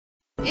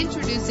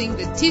Introducing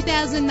the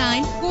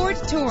 2009 Ford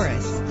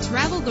Taurus.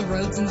 Travel the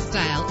roads in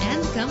style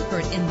and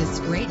comfort in this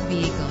great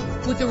vehicle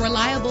with a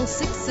reliable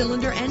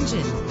 6-cylinder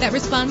engine that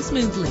responds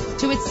smoothly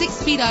to its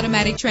 6-speed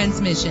automatic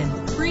transmission.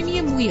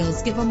 Premium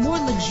wheels give a more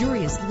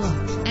luxurious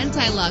look.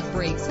 Anti-lock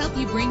brakes help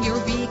you bring your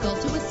vehicle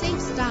to a safe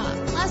stop.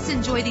 Plus,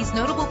 enjoy these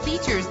notable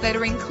features that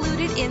are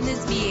included in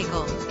this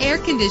vehicle: air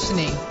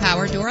conditioning,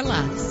 power door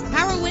locks,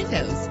 power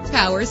windows,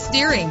 power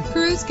steering,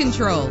 cruise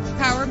control,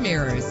 power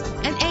mirrors,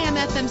 an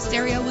AM/FM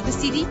stereo with a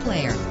CD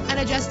player, an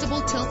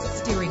adjustable tilt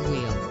steering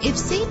wheel. If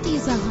safety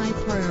is a high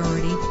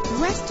priority,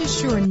 rest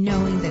assured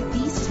knowing that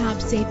these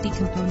top safety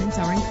components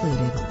are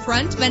included: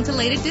 front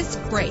ventilated disc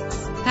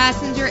brakes,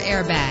 passenger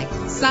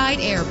airbag, side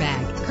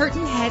airbag,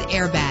 curtain head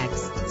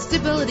airbags,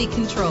 stability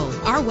control.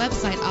 Our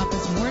website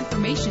offers more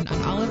information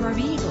on all of our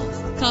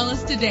vehicles. Call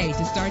us today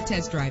to start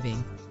test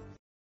driving.